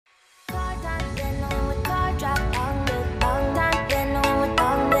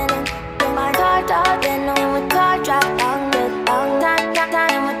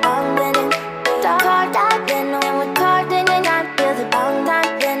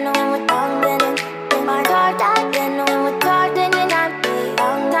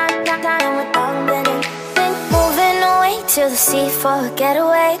sea for a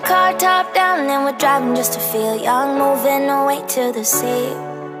getaway. Car top down and we're driving just to feel young. Moving away to the sea,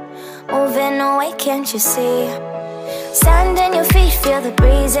 moving away, can't you see? Sand in your feet, feel the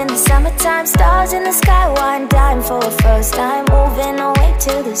breeze in the summertime. Stars in the sky, one dime for a first time. Moving away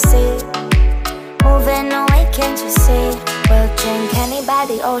to the sea, moving away, can't you see? We'll drink honey by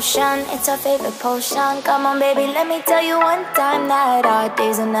the ocean, it's our favorite potion. Come on baby, let me tell you one time that our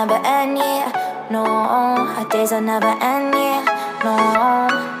days will never end, yeah. No, our days will never end, yeah. No.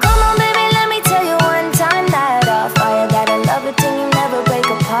 Come on baby, let me tell you one time that our fire got a love it till you never break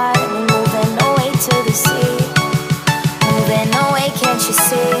apart. And we're moving away to the sea, moving away, can't you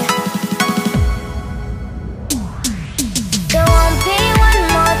see? There won't be one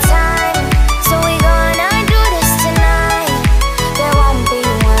more time, so we gonna do this tonight. There won't be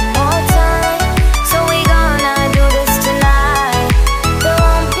one more time, so we gonna do this tonight. There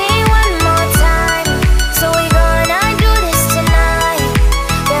won't be one more time, so we gonna do this tonight.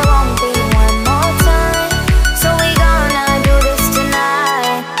 There won't be one more time, so we gonna do this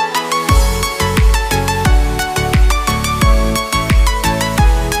tonight.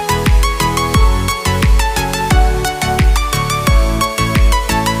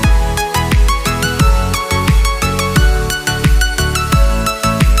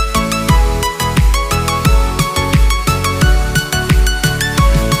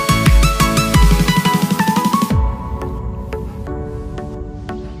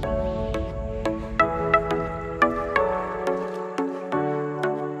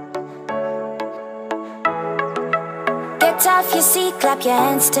 Get off your seat, clap your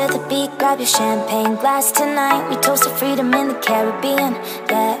hands to the beat. Grab your champagne glass tonight. We toast to freedom in the Caribbean,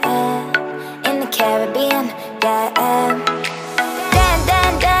 yeah. In the Caribbean, yeah. Dance,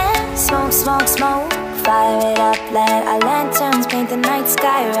 dance, dance, smoke, smoke, smoke. Fire it up, let our lanterns paint the night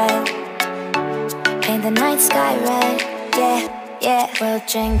sky red. Paint the night sky red, yeah, yeah. We'll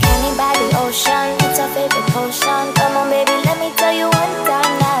drink honey by the ocean, it's our favorite